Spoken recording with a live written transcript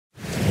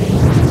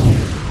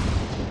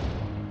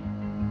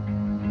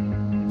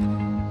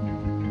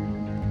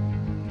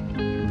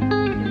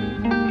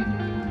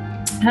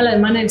Hello,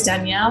 my name's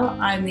Danielle.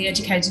 I'm the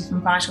educator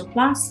from Vital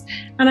Plus,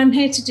 and I'm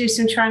here to do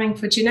some training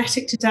for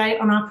GERnétic today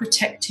on our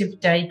protective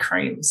day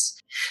creams.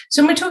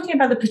 So when we're talking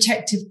about the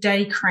protective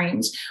day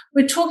creams,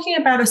 we're talking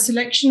about a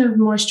selection of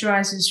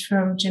moisturizers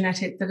from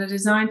GERnétic that are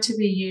designed to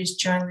be used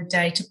during the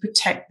day to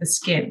protect the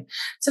skin.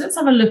 So let's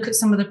have a look at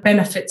some of the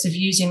benefits of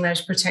using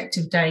those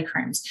protective day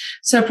creams.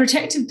 So a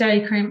protective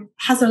day cream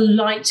has a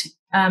light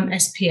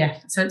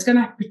SPF. So it's going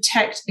to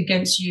protect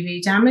against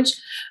UV damage.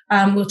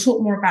 We'll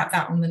talk more about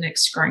that on the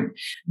next screen.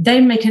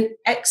 They make an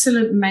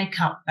excellent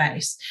makeup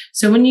base.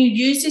 So when you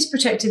use these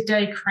protective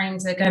day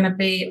creams, they're going to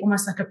be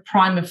almost like a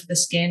primer for the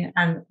skin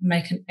and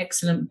make an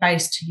excellent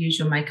base to use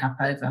your makeup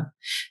over.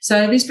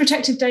 So these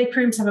protective day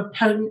creams have a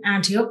potent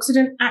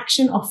antioxidant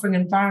action, offering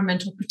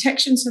environmental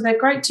protection. So they're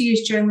great to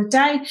use during the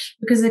day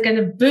because they're going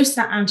to boost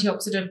that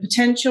antioxidant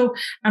potential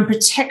and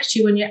protect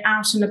you when you're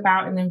out and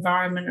about in the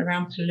environment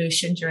around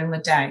pollution during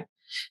the day.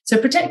 So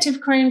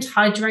protective creams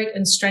hydrate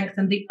and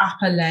strengthen the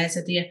upper layers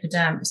of the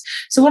epidermis.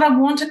 So what I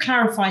want to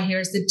clarify here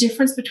is the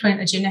difference between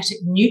a GERnétic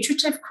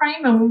nutritive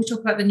cream, and when we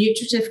talk about the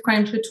nutritive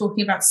creams, we're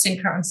talking about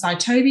Synchro and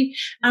Cytobi,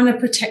 and a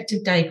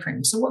protective day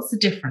cream. So what's the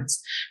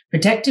difference?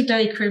 Protective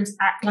day creams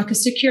act like a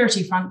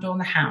security front door in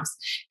the house,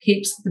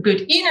 keeps the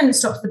good in and it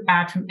stops the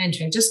bad from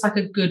entering, just like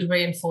a good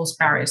reinforced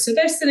barrier. So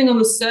they're sitting on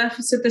the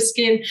surface of the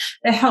skin.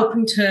 They're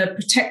helping to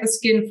protect the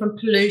skin from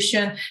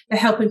pollution. They're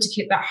helping to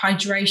keep that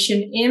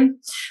hydration in.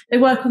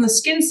 They work on the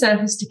skin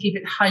surface to keep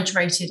it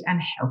hydrated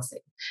and healthy.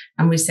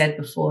 And we said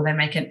before, they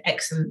make an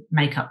excellent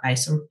makeup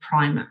base or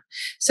primer.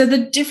 So the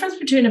difference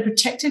between a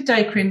protective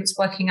day cream that's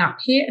working up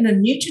here and a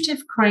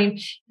nutritive cream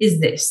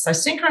is this. So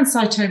Synchro and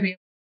Cytobi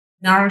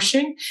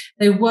nourishing.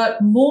 They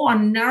work more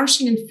on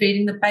nourishing and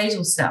feeding the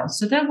basal cells.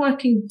 So they're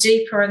working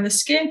deeper in the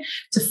skin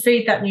to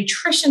feed that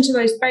nutrition to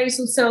those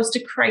basal cells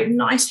to create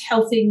nice,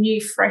 healthy,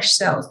 new, fresh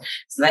cells.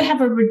 So they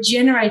have a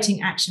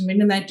regenerating action,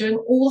 meaning they're doing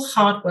all the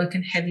hard work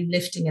and heavy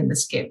lifting in the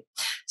skin.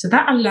 So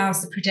that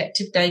allows the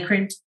protective day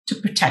cream to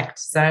protect.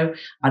 So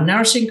our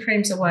nourishing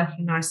creams are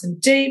working nice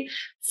and deep,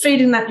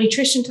 feeding that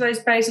nutrition to those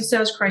basal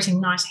cells, creating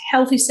nice,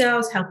 healthy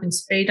cells, helping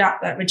speed up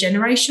that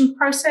regeneration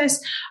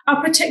process. Our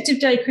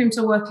protective day creams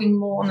are working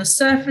more on the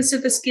surface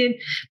of the skin,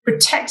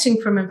 protecting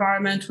from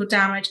environmental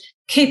damage,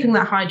 keeping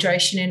that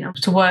hydration in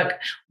to work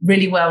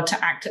really well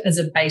to act as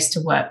a base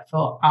to work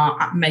for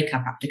our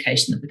makeup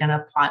application that we're going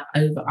to apply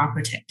over our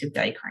protective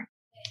day cream.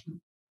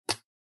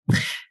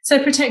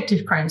 So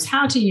protective creams,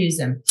 how to use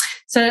them.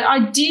 So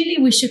ideally,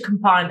 we should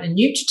combine a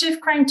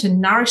nutritive cream to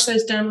nourish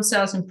those dermal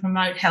cells and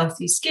promote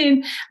healthy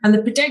skin. And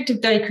the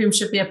protective day cream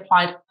should be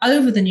applied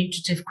over the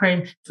nutritive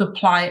cream to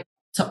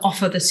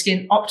offer the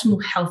skin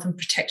optimal health and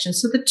protection.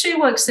 So the two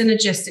work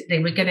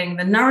synergistically. We're getting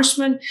the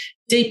nourishment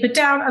deeper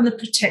down and the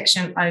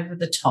protection over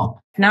the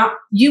top. Now,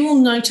 you will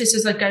notice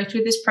as I go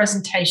through this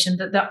presentation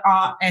that there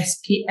are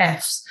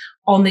SPFs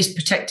on these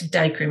protective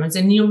day creams.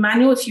 In your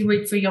manual, if you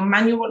read through your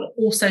manual, it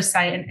will also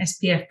say an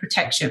SPF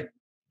protection.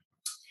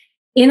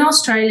 In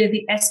Australia,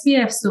 the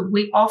SPFs that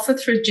we offer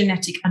through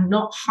GERnétic are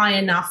not high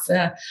enough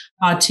for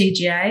our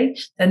TGA.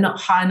 They're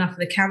not high enough for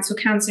the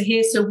cancer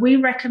here. So we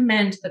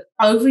recommend that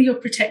over your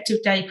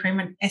protective day cream,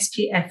 an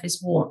SPF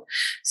is worn.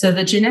 So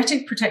the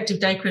GERnétic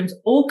protective day creams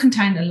all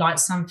contain a light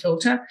sun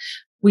filter.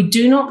 We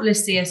do not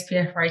list the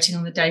SPF rating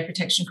on the day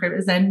protection cream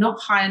as they're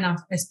not high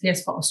enough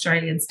SPF for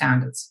Australian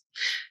standards.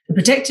 The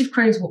protective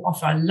creams will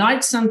offer a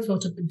light sun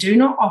filter, but do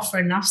not offer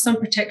enough sun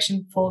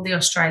protection for the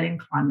Australian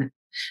climate.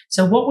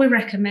 So what we're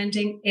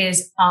recommending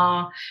is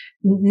our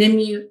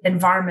NIMU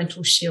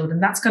Environmental Shield,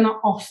 and that's going to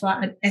offer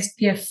an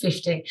SPF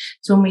 50.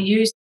 So when we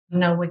use,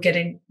 we're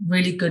getting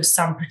really good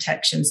sun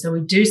protection. So we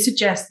do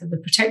suggest that the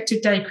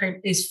protective day cream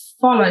is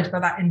followed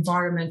by that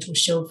Environmental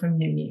Shield from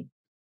NIMU.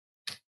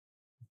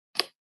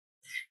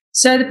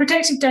 So the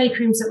protective day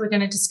creams that we're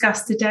going to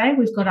discuss today,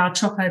 we've got our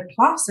Tropo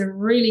Plus, a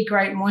really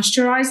great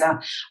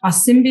moisturizer, our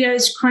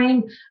Symbiose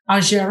cream, our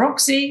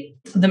GERoxy,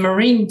 the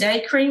Marine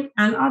Day cream,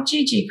 and our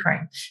GG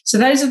cream. So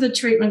those are the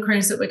treatment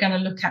creams that we're going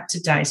to look at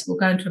today. So we'll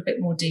go into a bit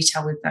more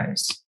detail with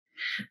those.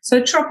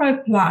 So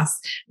Tropo Plus,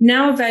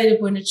 now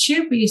available in a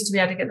tube. We used to be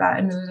able to get that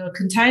in a little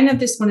container.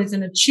 This one is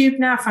in a tube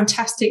now,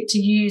 fantastic to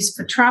use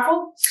for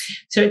travel.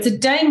 So it's a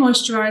day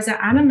moisturizer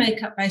and a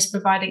makeup base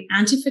providing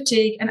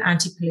anti-fatigue and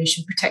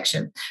anti-pollution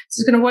protection.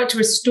 So it's going to work to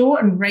restore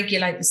and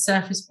regulate the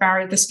surface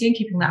barrier of the skin,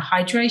 keeping that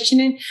hydration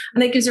in,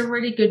 and it gives a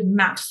really good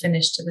matte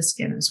finish to the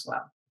skin as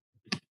well.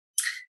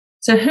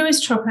 So who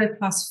is Tropo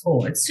Plus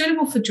for? It's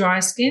suitable for dry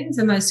skins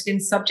and those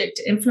skins subject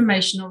to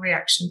inflammation or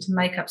reaction to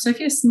makeup. So if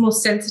you have more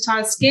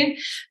sensitized skin,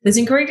 there's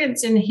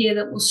ingredients in here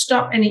that will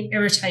stop any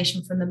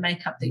irritation from the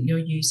makeup that you're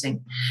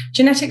using.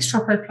 GERnétic's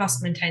Tropo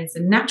Plus maintains the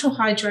natural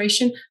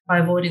hydration by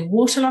avoiding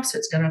water loss. So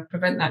it's going to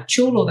prevent that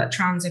chul or that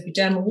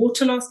transepidermal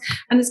water loss,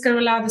 and it's going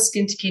to allow the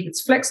skin to keep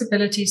its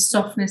flexibility,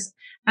 softness,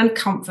 and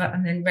comfort,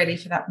 and then ready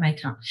for that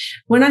makeup.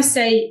 When I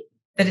say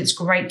that it's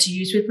great to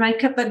use with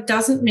makeup, that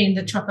doesn't mean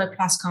that Tropo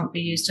Plus can't be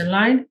used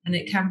alone, and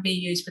it can be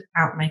used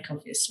without makeup,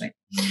 obviously.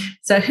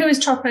 So who is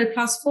Tropo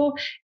Plus for?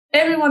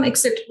 everyone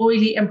except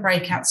oily and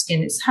breakout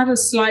skin. It's had a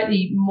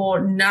slightly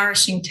more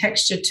nourishing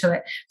texture to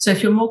it. So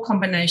if you're more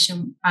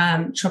combination,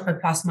 Tropo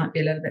Plus might be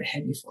a little bit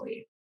heavy for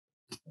you.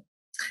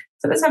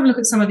 So let's have a look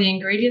at some of the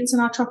ingredients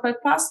in our Tropo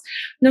Plus.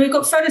 Now we've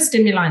got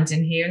photostimulants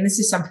in here, and this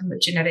is something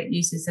that GERnétic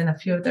uses in a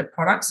few of their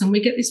products. And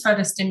we get these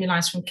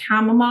photostimulants from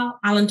chamomile,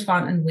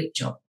 allantoin, and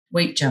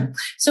wheat germ.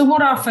 So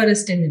what are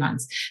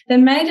photostimulants? They're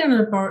made in a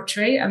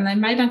laboratory and they're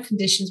made on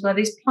conditions where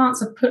these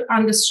plants are put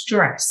under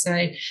stress.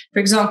 So, for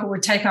example, we'll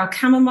take our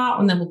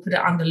chamomile and then we'll put it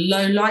under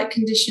low light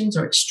conditions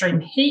or extreme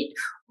heat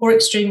or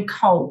extreme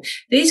cold.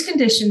 These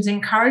conditions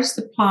encourage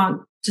the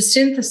plant to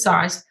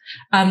synthesize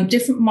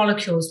different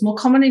molecules, more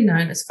commonly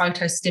known as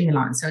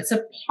photostimulants. So it's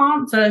a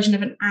plant version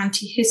of an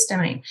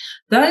antihistamine.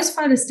 Those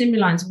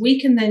photostimulants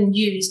we can then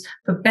use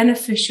for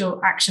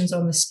beneficial actions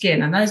on the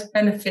skin. And those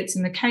benefits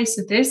in the case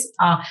of this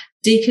are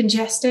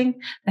decongesting,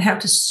 they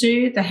help to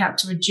soothe, they help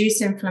to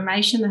reduce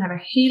inflammation, they have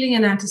a healing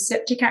and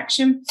antiseptic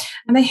action,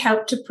 and they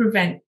help to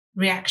prevent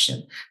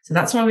reaction. So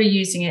that's why we're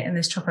using it in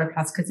this Tropo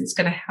Plus, because it's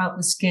going to help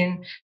the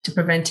skin to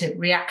prevent it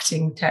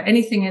reacting to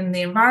anything in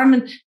the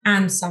environment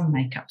and some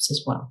makeups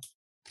as well.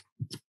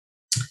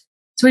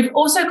 So we've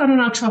also got on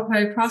our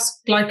Tropo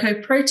Plus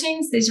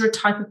glycoproteins. These are a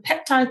type of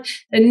peptide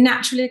that are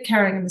naturally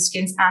occurring in the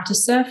skin's outer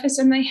surface,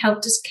 and they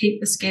help to keep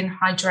the skin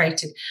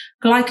hydrated.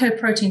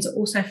 Glycoproteins are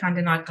also found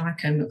in our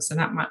glycomilk, so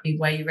that might be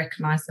where you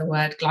recognize the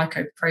word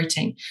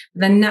glycoprotein.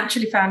 They're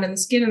naturally found in the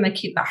skin and they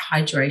keep that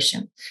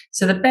hydration.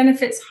 So the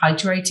benefits,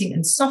 hydrating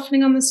and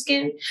softening on the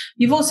skin.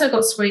 You've also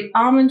got sweet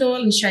almond oil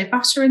and shea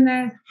butter in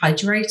there,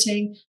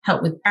 hydrating,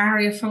 help with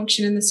barrier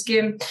function in the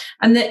skin.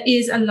 And there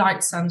is a light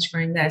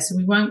sunscreen there, so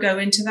we won't go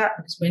into that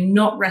because we're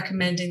not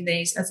recommending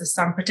these as a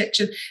sun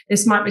protection.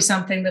 This might be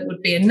something that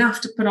would be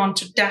enough to put on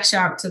to dash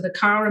out to the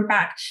car and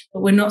back,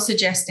 but we're not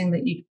suggesting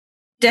that you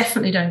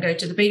definitely don't go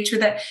to the beach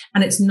with it,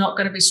 and it's not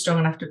going to be strong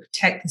enough to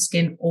protect the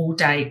skin all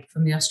day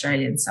from the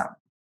Australian sun.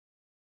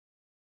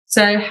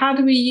 So how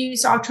do we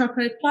use our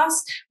Tropo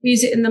Plus? We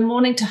use it in the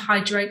morning to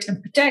hydrate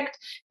and protect,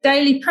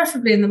 daily,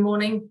 preferably in the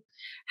morning.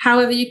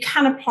 However, you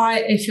can apply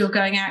it if you're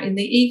going out in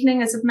the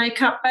evening as a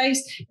makeup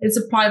base. It's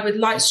applied with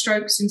light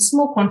strokes in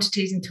small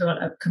quantities until it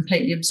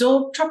completely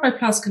absorbed. Tropo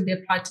Plus can be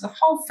applied to the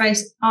whole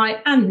face, eye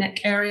and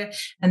neck area.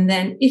 And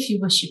then if you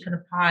wish, you can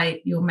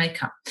apply your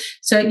makeup.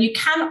 So you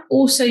can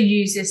also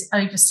use this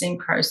over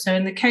synchro. So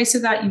in the case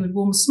of that, you would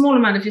warm a small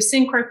amount of your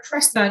synchro,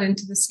 press that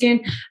into the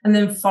skin, and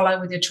then follow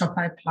with your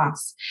Tropo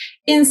Plus.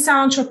 In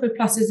salon, Tropo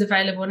Plus is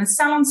available in a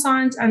salon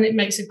size, and it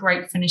makes a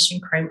great finishing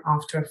cream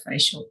after a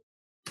facial.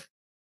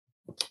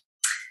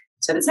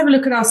 So let's have a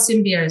look at our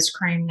Symbiose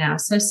cream now.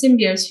 So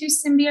Symbiose,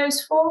 who's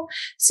Symbiose for?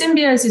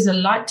 Symbiose is a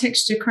light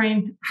texture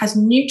cream, has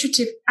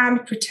nutritive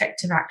and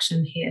protective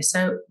action here.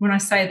 So when I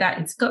say that,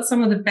 it's got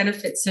some of the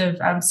benefits of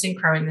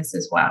synchro in this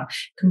as well.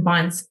 It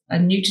combines a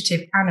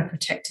nutritive and a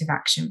protective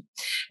action.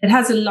 It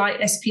has a light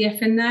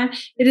SPF in there.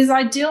 It is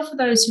ideal for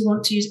those who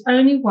want to use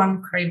only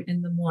one cream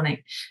in the morning.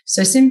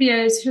 So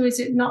Symbiose, who is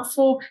it not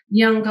for?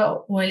 Younger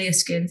or oilier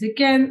skins.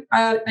 Again,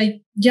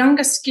 a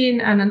younger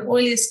skin and an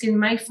oilier skin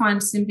may find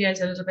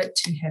Symbiose a little bit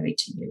too heavy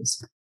to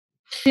use.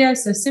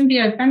 So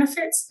Symbiose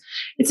benefits.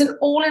 It's an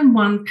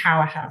all-in-one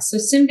powerhouse. So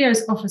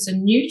Symbiose offers a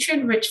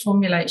nutrient-rich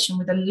formulation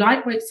with a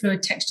lightweight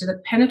fluid texture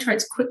that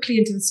penetrates quickly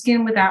into the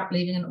skin without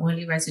leaving an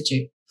oily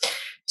residue.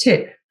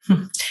 Tip.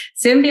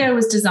 Symbiose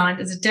was designed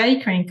as a day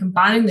cream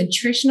combining the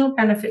nutritional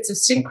benefits of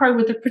synchro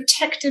with the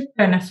protective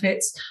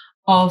benefits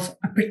of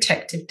a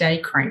protective day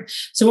cream.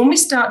 So when we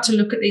start to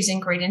look at these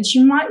ingredients,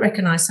 you might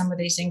recognize some of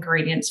these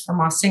ingredients from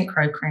our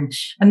synchro cream.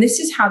 And this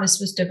is how this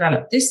was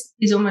developed. This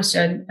is almost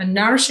a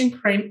nourishing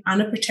cream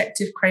and a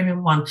protective cream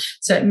in one.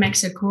 So it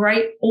makes a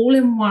great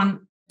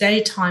all-in-one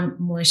daytime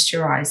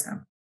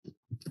moisturizer.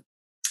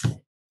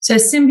 So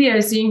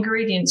Symbiose, the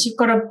ingredients, you've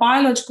got a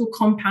biological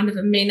compound of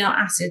amino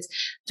acids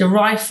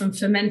derived from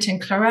fermenting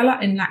chlorella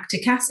in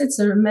lactic acid.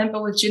 So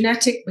remember with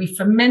GERnétic, we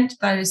ferment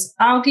those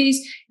algae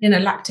in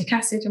a lactic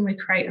acid and we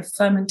create a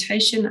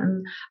fermentation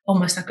and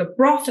almost like a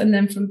broth. And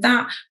then from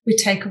that, we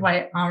take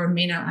away our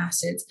amino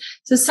acids.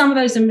 So some of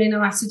those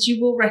amino acids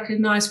you will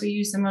recognize, we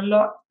use them a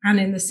lot. And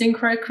in the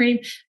synchro cream,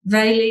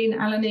 valine,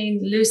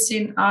 alanine,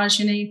 leucine,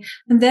 arginine,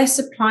 and they're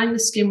supplying the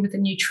skin with the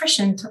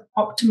nutrition to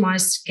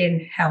optimize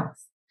skin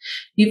health.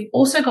 You've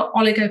also got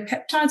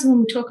oligopeptides. And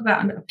when we talk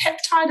about a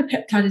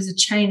peptide is a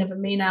chain of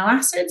amino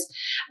acids.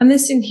 And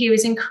this in here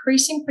is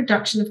increasing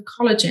production of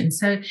collagen.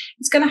 So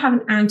it's going to have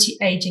an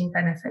anti-aging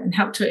benefit and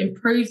help to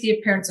improve the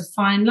appearance of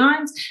fine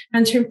lines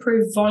and to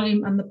improve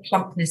volume and the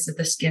plumpness of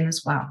the skin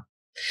as well.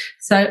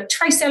 So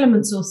trace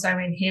elements also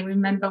in here.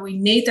 Remember, we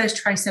need those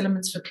trace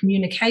elements for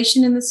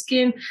communication in the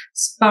skin,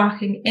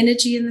 sparking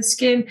energy in the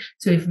skin.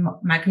 So we've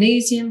got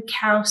magnesium,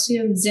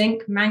 calcium,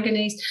 zinc,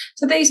 manganese.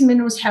 So these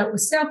minerals help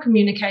with cell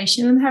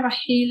communication and have a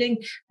healing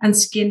and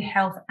skin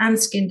health and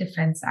skin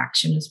defense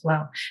action as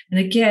well. And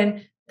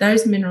again,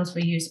 those minerals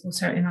we use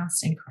also in our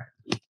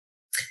synchro.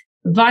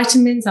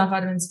 Vitamins are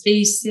vitamins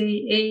B, C,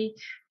 E,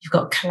 You've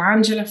got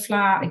calendula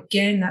flower.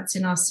 Again, that's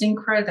in our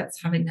synchro.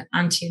 That's having an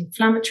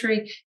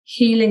anti-inflammatory,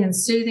 healing and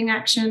soothing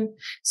action.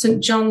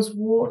 St. John's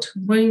wort,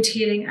 wound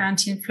healing,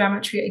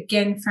 anti-inflammatory,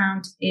 again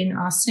found in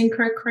our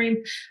synchro cream.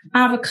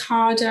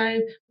 Avocado,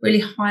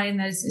 really high in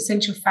those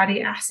essential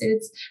fatty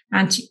acids,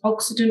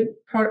 antioxidant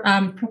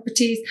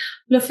properties.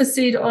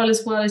 Linseed oil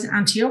as well as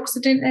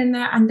antioxidant in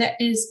there, and there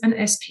is an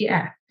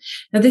SPF.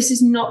 Now, this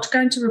is not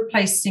going to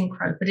replace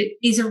synchro, but it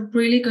is a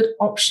really good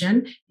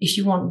option if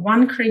you want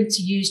one cream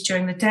to use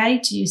during the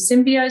day, to use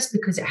Symbiose,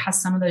 because it has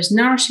some of those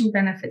nourishing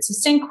benefits of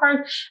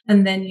synchro,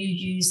 and then you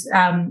use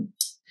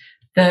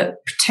the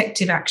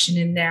protective action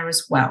in there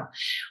as well.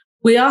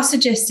 We are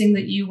suggesting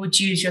that you would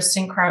use your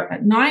synchro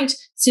at night.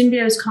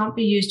 Symbiose can't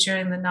be used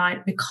during the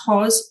night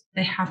because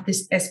they have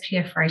this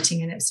SPF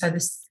rating in it. So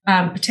this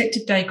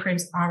protective day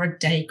creams are a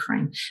day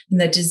cream, and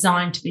they're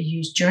designed to be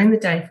used during the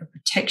day for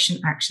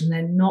protection action.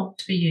 They're not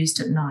to be used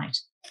at night.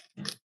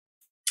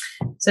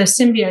 So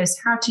Symbiose,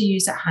 how to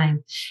use at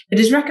home.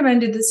 It is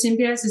recommended that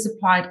Symbiose is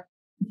applied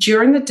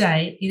during the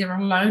day, either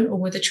alone or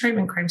with a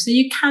treatment cream. So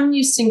you can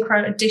use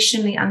synchro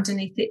additionally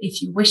underneath it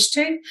if you wish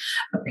to.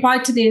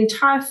 Applied to the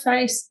entire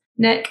face,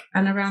 neck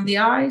and around the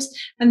eyes,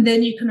 and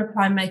then you can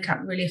apply makeup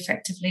really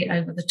effectively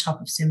over the top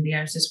of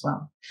Symbiose as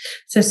well.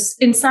 So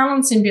in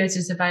salon, Symbiose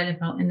is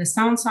available in the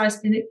salon size,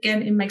 and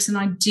again, it makes an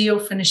ideal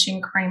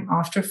finishing cream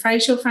after a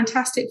facial.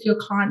 Fantastic for your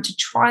client to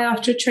try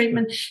after a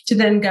treatment, to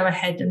then go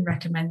ahead and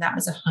recommend that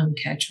as a home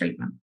care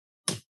treatment.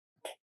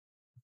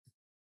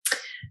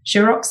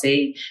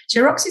 GERoxy.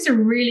 GERoxy is a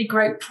really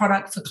great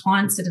product for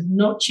clients that have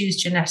not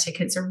used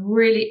GERnetic. It's a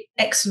really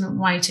excellent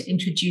way to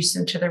introduce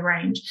them to the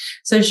range.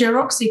 So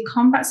GERoxy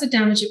combats the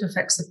damaging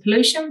effects of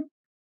pollution,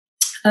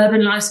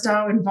 urban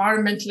lifestyle,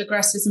 environmental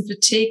aggressors, and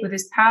fatigue with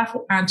this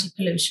powerful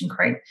anti-pollution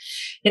cream.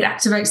 It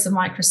activates the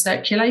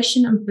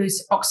microcirculation and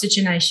boosts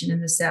oxygenation in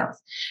the cells.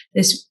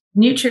 This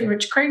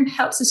nutrient-rich cream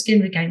helps the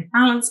skin regain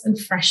balance and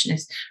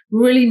freshness.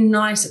 Really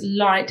nice,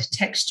 light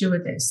texture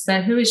with this.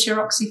 So who is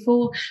GERoxy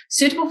for?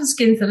 Suitable for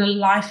skins that are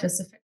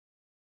lifeless,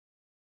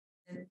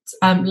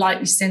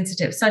 lightly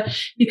sensitive. So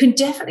you can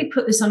definitely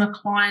put this on a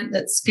client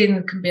that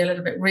skin can be a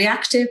little bit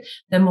reactive.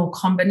 They're more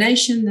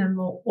combination, they're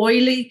more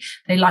oily,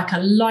 they like a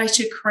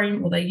lighter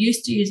cream, or they're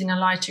used to using a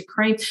lighter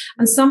cream.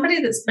 And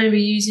somebody that's maybe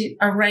using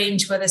a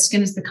range where their skin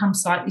has become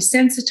slightly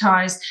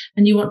sensitized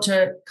and you want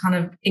to kind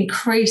of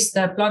increase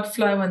the blood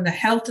flow and the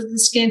health of the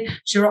skin,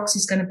 GERoxy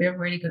is going to be a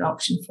really good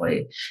option for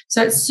you.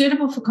 So it's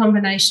suitable for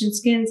combination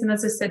skins. And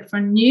as I said,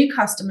 for new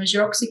customers,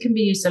 GERoxy can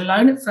be used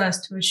alone at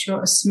first to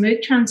ensure a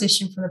smooth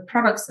transition from the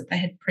products that they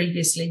had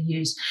previously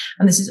used.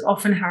 And this is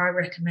often how I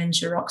recommend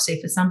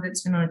GERoxy for somebody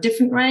that's been on a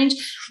different range,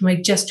 and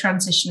we're just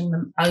transitioning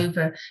them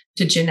over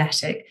to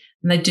GERnetic.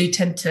 And they do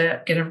tend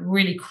to get a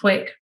really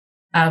quick,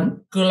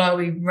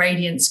 glowy,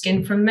 radiant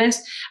skin from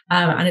this,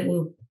 and it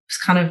will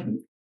kind of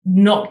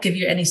not give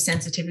you any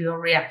sensitivity or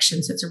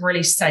reaction. So it's a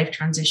really safe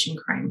transition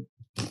cream.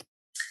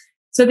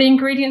 So the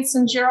ingredients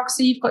in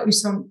GERoxy, you've got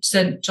your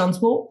St. John's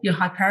wort, your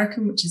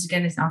hypericum, which is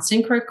again is our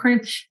synchro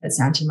cream.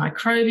 That's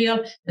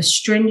antimicrobial,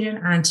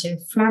 astringent,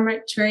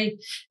 anti-inflammatory,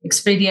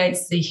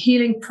 expedites the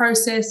healing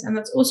process, and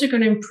that's also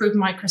going to improve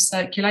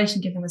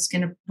microcirculation, giving the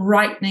skin a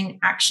brightening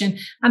action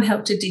and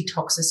help to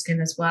detox the skin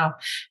as well.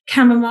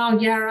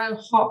 Chamomile, yarrow,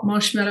 hot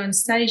marshmallow, and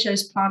sage,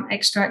 those plant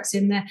extracts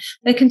in there.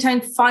 They contain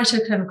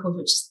phytochemicals,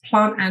 which is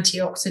plant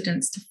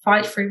antioxidants, to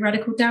fight free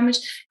radical damage,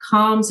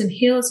 calms and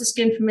heals the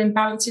skin from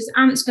imbalances,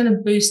 and it's going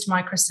to boost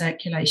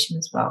microcirculation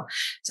as well.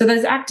 So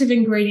those active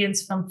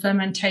ingredients from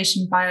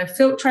fermentation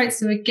biofiltrates.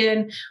 So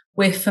again,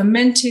 we're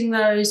fermenting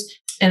those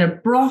in a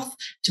broth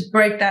to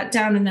break that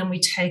down, and then we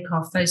take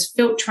off those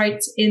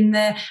filtrates in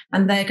there,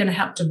 and they're going to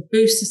help to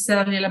boost the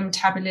cellular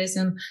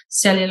metabolism,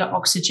 cellular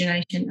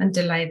oxygenation, and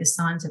delay the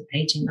signs of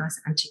aging. Nice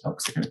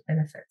antioxidant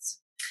benefits.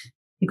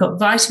 You've got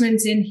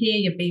vitamins in here,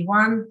 your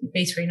B1, your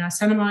B3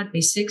 niacinamide,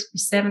 B6,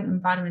 B7,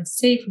 and vitamin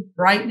C for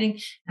brightening,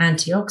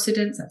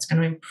 antioxidants. That's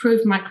going to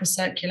improve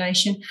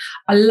microcirculation.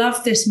 I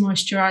love this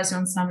moisturizer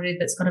on somebody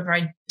that's got a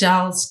very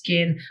dull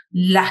skin,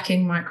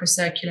 lacking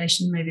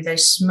microcirculation. Maybe they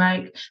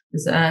smoke.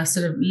 There's a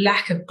sort of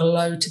lack of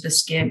glow to the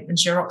skin, and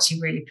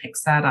GERoxy really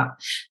picks that up.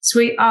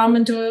 Sweet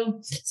almond oil.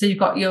 So you've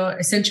got your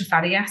essential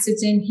fatty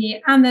acids in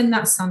here, and then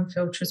that sun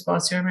filter as well.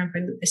 So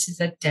remembering that this is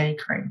a day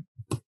cream.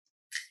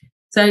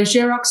 So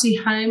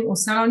GERoxy home or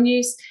salon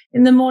use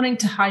in the morning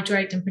to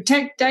hydrate and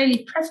protect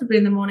daily, preferably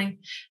in the morning.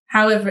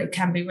 However, it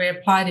can be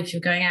reapplied if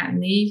you're going out in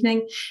the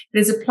evening. It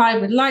is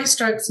applied with light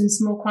strokes in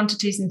small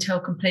quantities until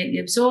completely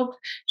absorbed.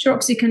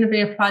 GERoxy can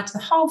be applied to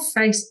the whole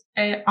face,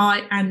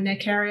 eye and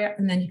neck area,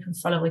 and then you can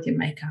follow with your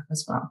makeup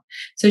as well.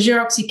 So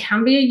GERoxy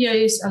can be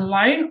used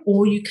alone,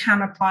 or you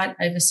can apply it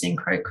over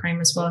synchro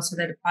cream as well. So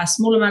they'd apply a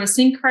small amount of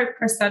synchro,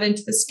 press that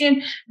into the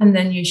skin, and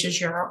then use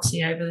your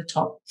GERoxy over the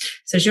top.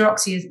 So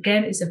GERoxy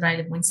is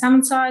available in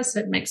salmon size,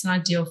 so it makes an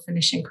ideal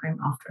finishing cream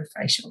after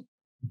a facial.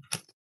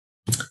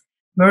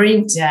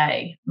 Marine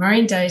Day.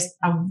 Marine Day is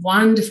a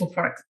wonderful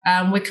product.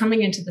 We're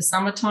coming into the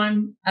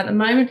summertime at the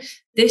moment.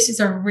 This is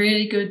a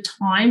really good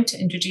time to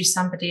introduce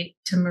somebody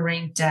to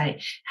Marine Day.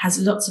 It has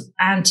lots of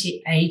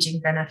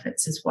anti-aging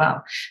benefits as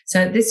well.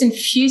 So this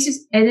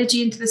infuses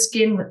energy into the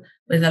skin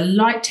with a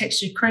light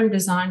textured cream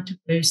designed to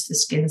boost the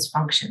skin's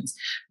functions.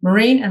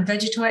 Marine and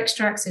vegetal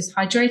extracts, this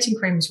hydrating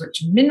cream is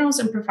rich in minerals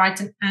and provides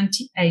an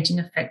anti-aging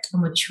effect on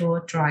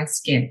mature, dry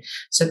skin.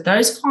 So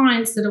those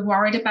clients that are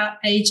worried about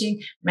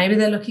aging, maybe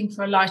they're looking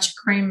for a lighter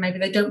cream, maybe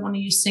they don't want to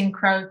use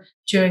Synchro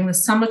during the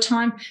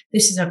summertime,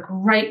 this is a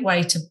great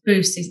way to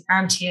boost these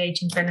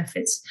anti-aging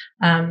benefits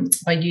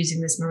by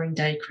using this Marine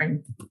Day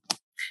cream.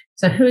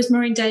 So who is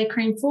Marine Day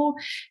cream for?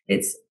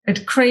 It's a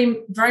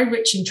cream very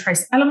rich in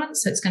trace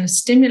elements. So it's going to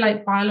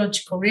stimulate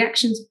biological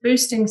reactions,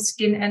 boosting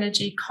skin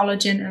energy,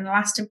 collagen, and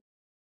elastin.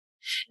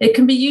 It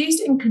can be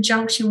used in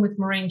conjunction with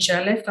Marine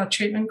GERlift, our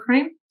treatment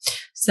cream.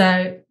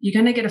 So you're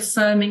going to get a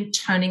firming,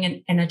 toning,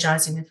 and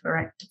energizing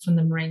effect from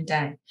the Marine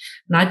Day.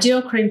 An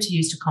ideal cream to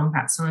use to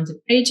combat signs of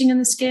aging in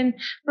the skin.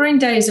 Marine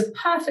Day is a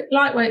perfect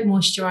lightweight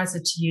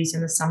moisturizer to use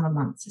in the summer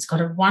months. It's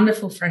got a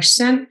wonderful fresh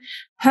scent,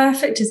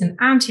 perfect as an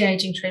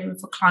anti-aging treatment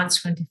for clients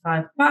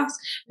 25 plus.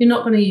 You're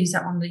not going to use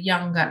that on the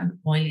younger and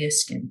oilier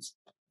skins.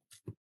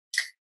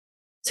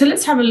 So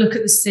let's have a look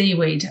at the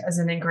seaweed as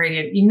an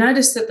ingredient. You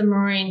notice that the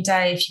Marine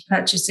Day, if you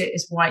purchase it,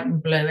 is white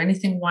and blue.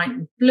 Anything white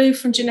and blue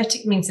from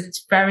GERnetic means that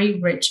it's very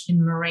rich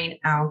in marine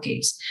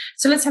algae.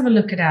 So let's have a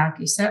look at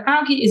algae. So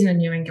algae isn't a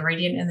new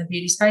ingredient in the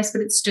beauty space,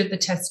 but it stood the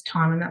test of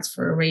time, and that's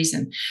for a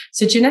reason.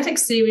 So GERnetic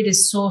seaweed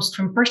is sourced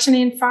from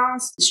Brittany in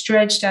France. It's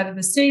dredged out of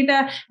the sea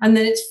there, and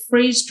then it's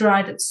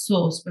freeze-dried at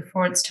source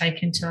before it's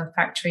taken to a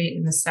factory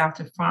in the south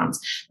of France.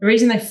 The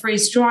reason they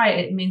freeze-dry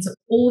it means that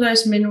all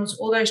those minerals,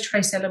 all those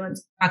trace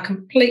elements are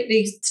completely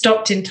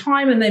stopped in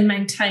time, and they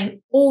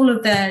maintain all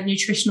of their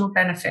nutritional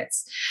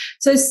benefits.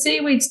 So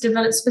seaweeds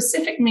develop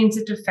specific means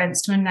of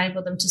defense to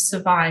enable them to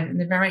survive in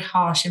the very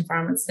harsh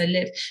environments they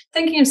live.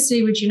 Thinking of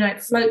seaweed, you know,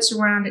 it floats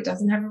around, it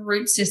doesn't have a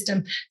root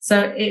system.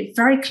 So it's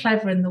very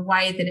clever in the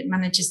way that it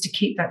manages to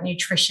keep that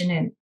nutrition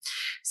in.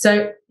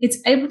 So it's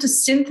able to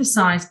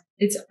synthesize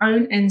its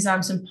own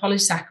enzymes and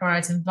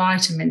polysaccharides and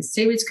vitamins.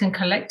 Seaweeds can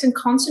collect and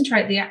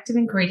concentrate the active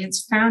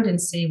ingredients found in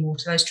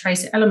seawater, those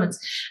trace elements,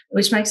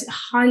 which makes it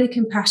highly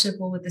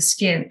compatible with the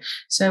skin.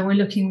 So we're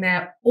looking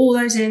there, all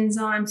those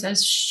enzymes,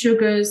 those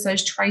sugars,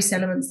 those trace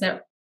elements,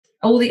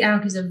 all the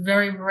algae are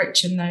very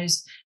rich in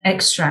those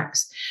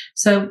extracts.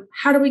 So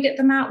how do we get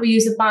them out? We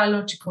use a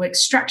biological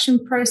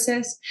extraction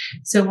process.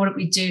 So what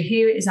we do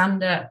here is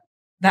under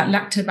that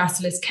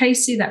Lactobacillus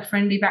casei, that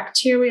friendly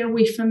bacteria,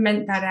 we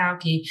ferment that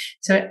algae.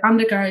 So it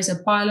undergoes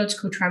a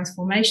biological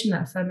transformation,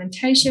 that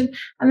fermentation,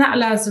 and that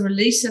allows the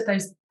release of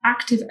those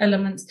active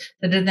elements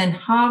that are then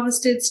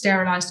harvested,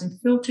 sterilized,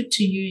 and filtered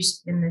to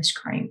use in this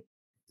cream.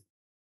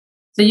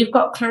 So you've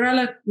got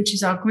chlorella, which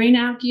is our green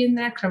algae in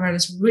there. Chlorella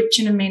is rich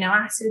in amino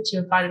acids. You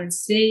have vitamin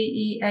C,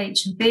 E,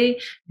 H, and B.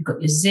 You've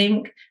got your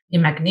zinc,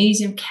 your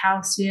magnesium,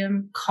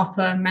 calcium,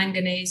 copper,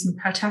 manganese, and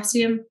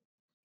potassium.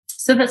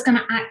 So that's going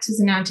to act as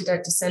an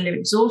antidote to cellular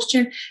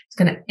exhaustion. It's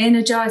going to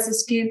energize the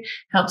skin,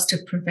 helps to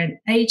prevent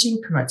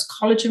aging, promotes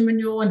collagen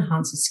renewal,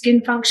 enhances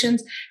skin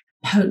functions,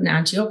 potent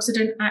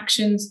antioxidant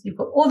actions. You've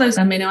got all those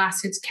amino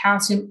acids,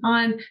 calcium,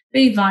 iron,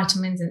 B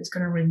vitamins, and it's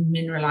going to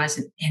remineralize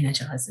and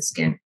energize the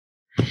skin.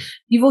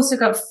 You've also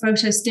got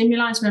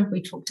photostimulants. Remember,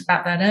 we talked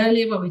about that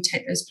earlier, where we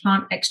take those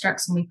plant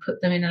extracts and we put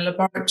them in a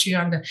laboratory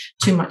under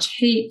too much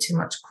heat, too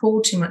much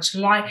cool, too much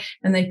light,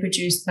 and they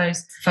produce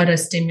those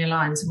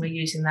photostimulants, and we're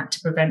using that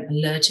to prevent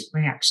allergic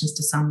reactions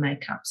to some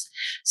makeups.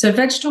 So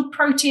vegetable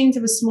proteins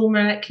have a small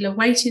molecular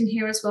weight in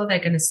here as well. They're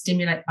going to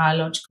stimulate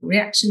biological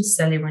reactions,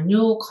 cellular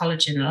renewal,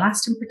 collagen and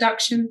elastin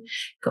production.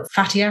 You've got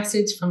fatty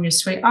acids from your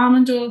sweet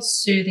almond oil,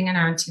 soothing and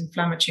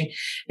anti-inflammatory.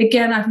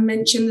 Again, I've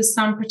mentioned the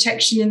sun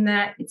protection in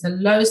there. It's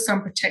a low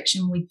sun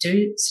protection. We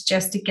do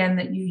suggest again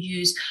that you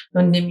use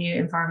your Nimue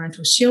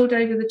environmental shield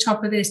over the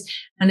top of this,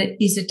 and it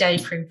is a day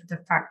cream for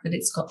the fact that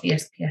it's got the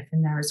SPF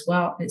in there as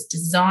well. It's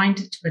designed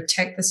to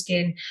protect the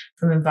skin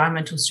from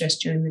environmental stress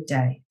during the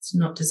day. It's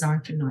not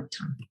designed for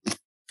nighttime.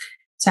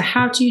 So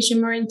how to use your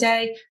Marine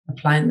Day?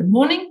 Apply in the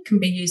morning, can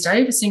be used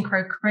over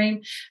Synchro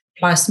cream.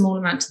 Apply a small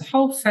amount to the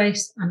whole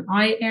face and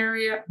eye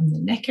area and the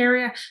neck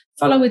area.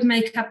 Follow with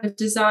makeup if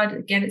desired.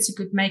 Again, it's a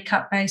good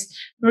makeup base.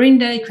 Marine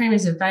Day cream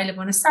is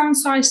available in a sound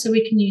size, so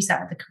we can use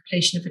that at the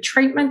completion of a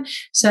treatment.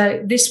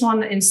 So this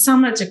one in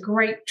summer, it's a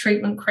great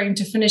treatment cream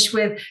to finish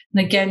with.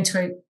 And again,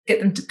 to get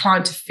them to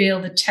client to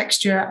feel the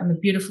texture and the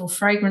beautiful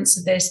fragrance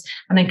of this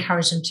and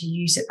encourage them to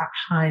use it at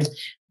home.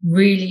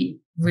 Really,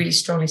 really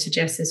strongly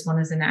suggest this one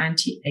as an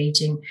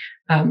anti-aging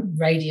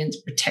radiant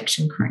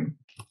protection cream.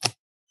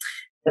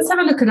 Let's have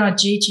a look at our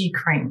GG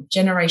cream,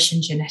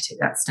 Generation GERnetic,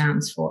 that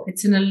stands for.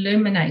 It's an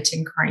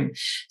illuminating cream.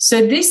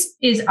 So this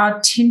is our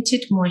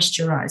tinted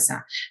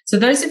moisturizer. So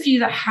those of you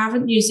that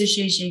haven't used a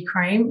GG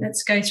cream,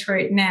 let's go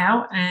through it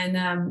now.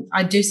 And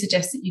I do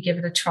suggest that you give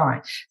it a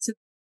try. So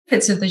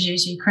benefits of the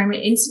GG cream,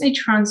 it instantly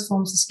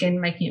transforms the skin,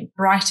 making it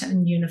brighter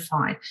and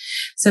unified.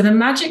 So the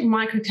magic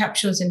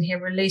microcapsules in here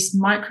release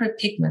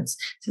micropigments.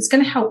 So it's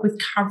going to help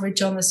with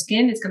coverage on the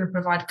skin. It's going to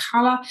provide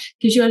color,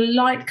 gives you a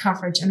light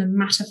coverage and a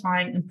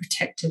mattifying and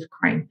protective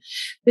cream.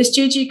 This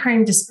GG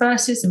cream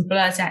disperses and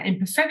blurs out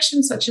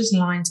imperfections such as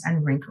lines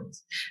and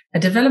wrinkles. A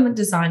development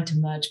designed to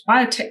merge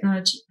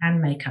biotechnology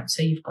and makeup.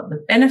 So you've got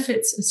the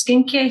benefits of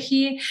skincare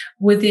here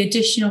with the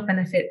additional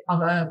benefit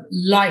of a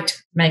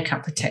light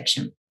makeup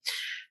protection.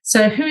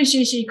 So who is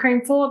GG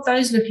cream for?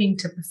 Those looking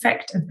to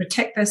perfect and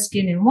protect their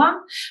skin in one.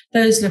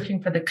 Those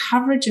looking for the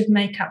coverage of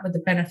makeup with the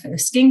benefit of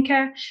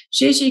skincare.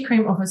 GG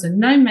cream offers a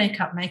no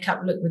makeup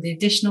look with the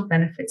additional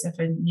benefits of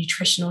a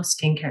nutritional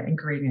skincare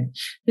ingredient.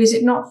 Is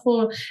it not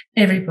for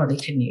everybody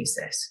can use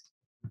this?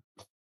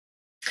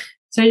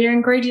 So your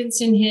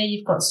ingredients in here,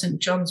 you've got St.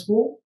 John's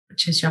wort,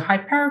 which is your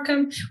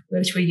hypericum,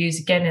 which we use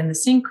again in the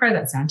synchro.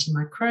 That's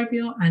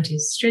antimicrobial,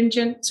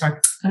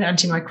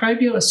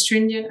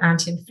 astringent,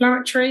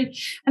 anti-inflammatory,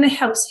 and it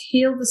helps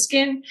heal the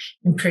skin,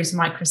 improves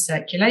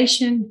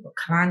microcirculation. You've got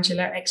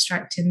calendula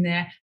extract in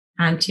there,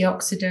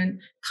 antioxidant,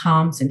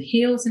 calms and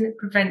heals, and it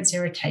prevents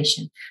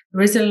irritation.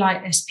 There is a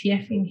light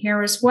SPF in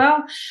here as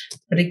well,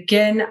 but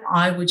again,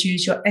 I would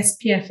use your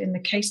SPF in the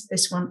case of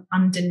this one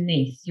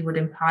underneath. You would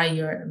apply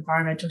your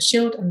environmental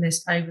shield and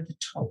this over the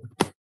top.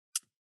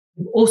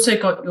 You've also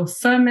got your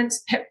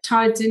ferments,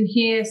 peptides in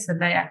here, so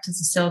they act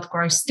as a cell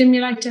growth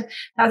stimulator.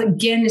 That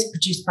again is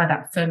produced by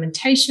that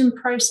fermentation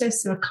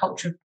process, so a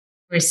culture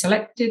is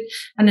selected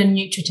and a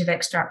nutritive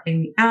extract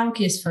being the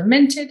algae is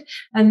fermented,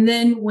 and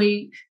then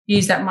we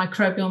use that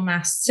microbial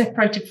mass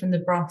separated from the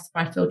broth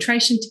by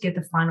filtration to give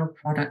the final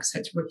product. So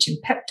it's rich in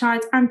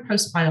peptides and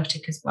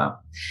postbiotic as well.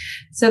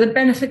 So the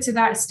benefits of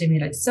that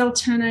stimulate cell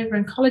turnover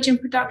and collagen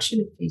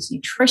production. It feeds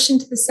nutrition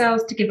to the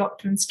cells to give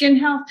optimum skin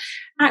health,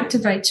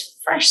 activates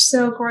fresh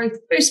cell growth,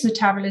 boosts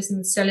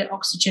metabolism, cellular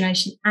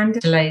oxygenation, and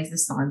delays the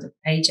signs of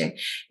aging.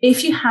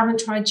 If you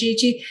haven't tried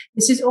GG,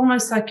 this is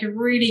almost like a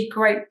really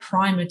great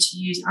primer to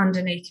use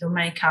underneath your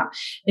makeup.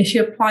 If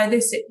you apply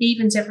this, it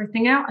evens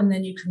everything out, and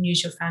then you can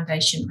use your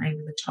foundation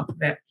over the top of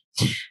it.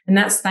 And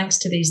that's thanks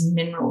to these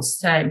minerals.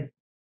 So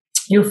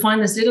you'll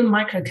find there's little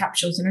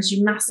microcapsules, and as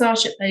you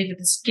massage it over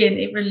the skin,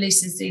 it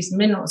releases these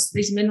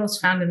minerals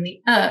found in the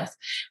earth.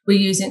 We're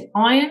using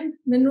iron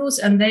minerals,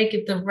 and they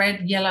give the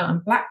red, yellow,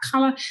 and black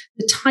color.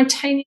 The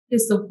titanium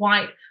is the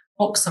white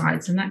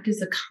oxides, and that gives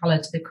the color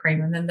to the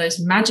cream. And then those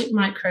magic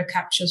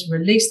microcapsules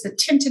release the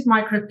tinted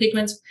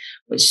micropigments,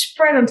 which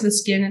spread onto the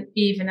skin and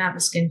even out the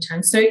skin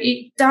tone. So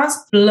it does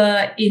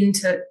blur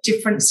into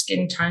different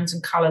skin tones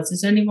and colors.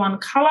 There's only one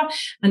color,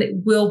 and it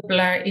will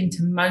blur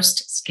into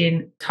most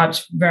skin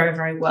types very,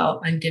 very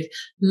well and give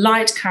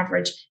light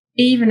coverage,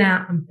 even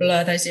out and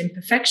blur those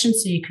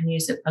imperfections. So you can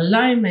use it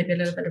alone, maybe a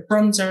little bit of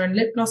bronzer and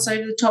lip gloss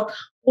over the top.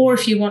 Or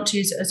if you want to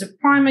use it as a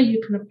primer, you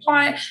can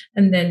apply it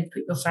and then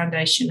put your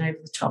foundation over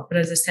the top. But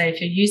as I say, if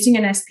you're using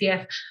an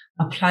SPF,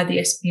 apply the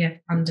SPF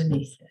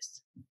underneath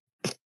this.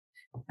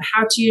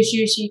 How to use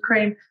UC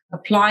cream: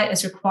 apply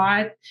as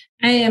required,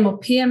 AM or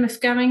PM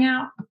if going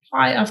out,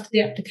 apply after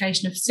the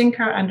application of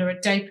Synchro under a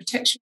day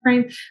protection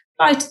cream,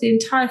 apply to the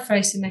entire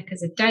face and neck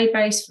as a day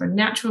base for a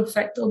natural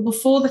effect, or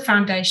before the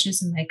foundation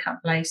as a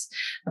makeup base.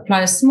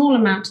 Apply a small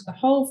amount to the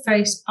whole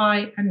face,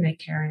 eye and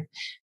neck area.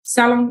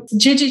 Salon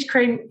GG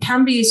cream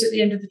can be used at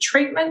the end of the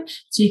treatment,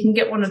 so you can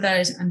get one of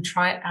those and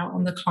try it out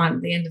on the client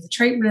at the end of the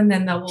treatment, and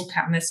then they'll walk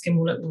out and their skin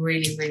will look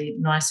really, really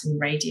nice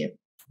and radiant.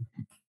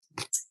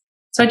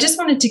 So I just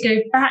wanted to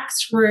go back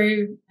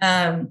through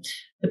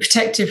the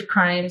protective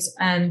creams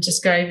and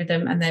just go over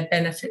them and their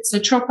benefits. So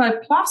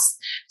Tropo Plus.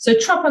 So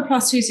Tropo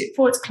Plus, who's it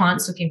for? It's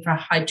clients looking for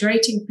a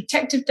hydrating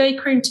protective day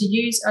cream to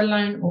use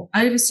alone or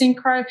over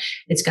synchro.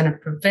 It's going to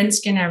prevent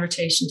skin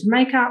irritation to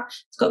makeup.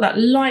 It's got that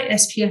light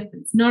SPF, but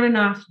it's not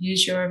enough.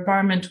 Use your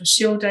environmental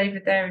shield over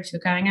there if you're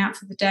going out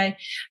for the day.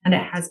 And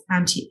it has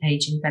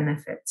anti-aging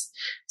benefits.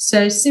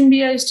 So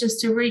Symbiose,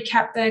 just to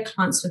recap there,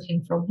 clients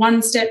looking for a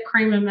one-step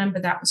cream. Remember,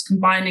 that was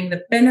combining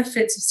the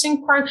benefits of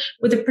synchro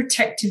with a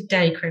protective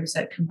day cream.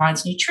 So it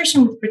combines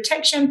nutrition with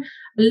protection,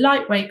 a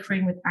lightweight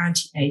cream with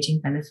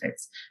anti-aging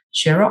benefits.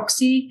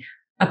 GERoxy,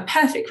 a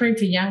perfect cream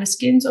for younger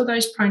skins or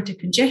those prone to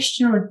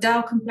congestion or a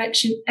dull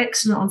complexion,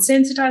 excellent on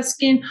sensitized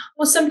skin,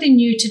 or somebody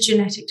new to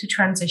GERnétic to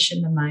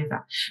transition them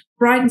over.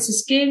 Brightens the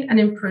skin and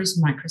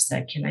improves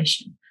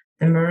microcirculation.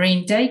 The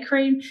Marine Day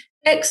Cream,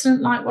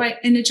 excellent lightweight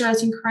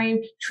energizing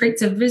cream,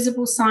 treats the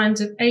visible signs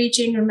of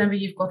aging. Remember,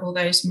 you've got all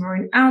those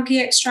marine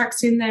algae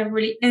extracts in there,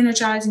 really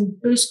energizing,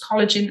 boost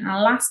collagen and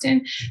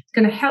elastin. It's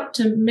going to help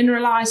to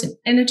mineralize and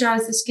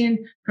energize the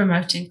skin,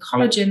 promoting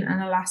collagen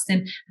and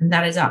elastin, and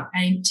that is our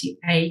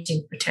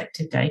anti-aging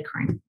protective day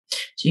cream.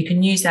 So you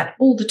can use that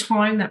all the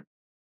time,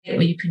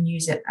 or you can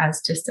use it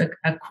as just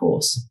a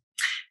course.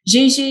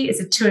 GG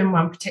is a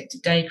 2-in-1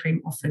 protective day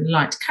cream offering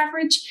light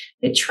coverage.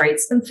 It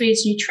treats and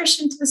feeds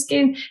nutrition to the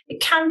skin. It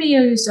can be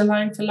used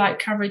alone for light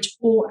coverage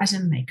or as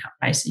a makeup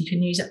base. So you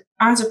can use it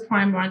as a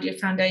primer under your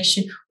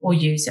foundation or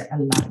use it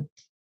alone.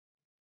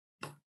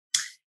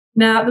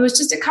 Now, there was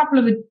just a couple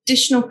of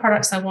additional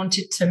products I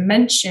wanted to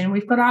mention.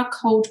 We've got our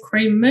cold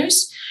cream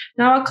mousse.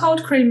 Now, our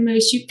cold cream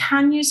mousse, you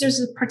can use as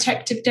a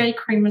protective day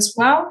cream as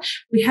well.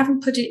 We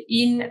haven't put it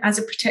in as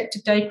a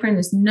protective day cream.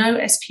 There's no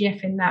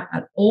SPF in that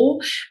at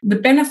all. The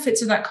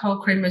benefits of that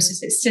cold cream mousse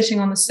is it's sitting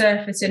on the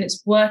surface and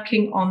it's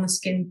working on the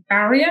skin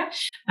barrier,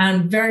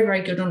 and very,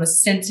 very good on a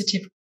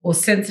sensitive or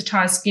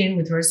sensitized skin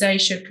with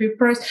rosacea,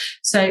 pupilis.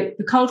 So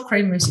the cold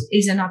cream mousse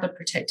is another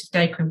protective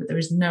day cream, but there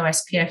is no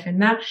SPF in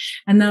that.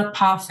 And the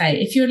Parfait.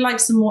 If you would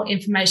like some more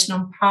information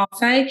on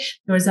Parfait,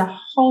 there is a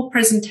whole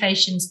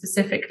presentation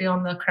specifically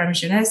on the crème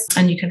jeunesse,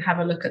 and you can have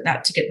a look at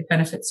that to get the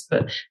benefits.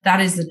 But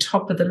that is the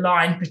top of the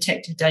line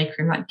protective day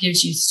cream that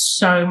gives you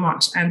so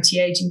much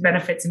anti-aging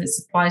benefits, and it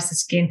supplies the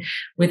skin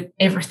with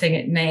everything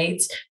it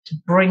needs to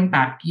bring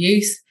back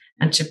youth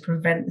and to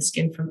prevent the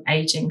skin from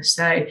aging.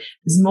 So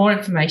there's more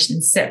information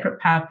in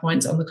separate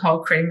PowerPoints on the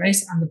cold cream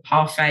mousse and the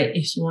Parfait.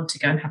 If you want to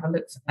go and have a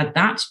look at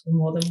that, you're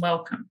more than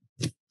welcome.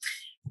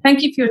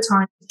 Thank you for your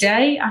time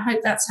today. I hope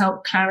that's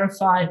helped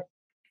clarify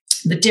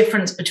the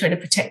difference between a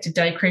protective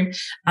day cream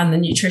and the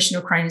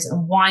nutritional creams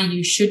and why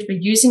you should be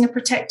using a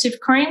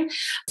protective cream.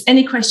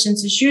 Any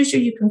questions, as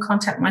usual, you can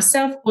contact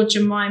myself or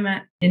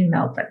Jemima in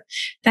Melbourne.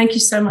 Thank you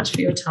so much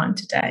for your time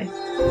today.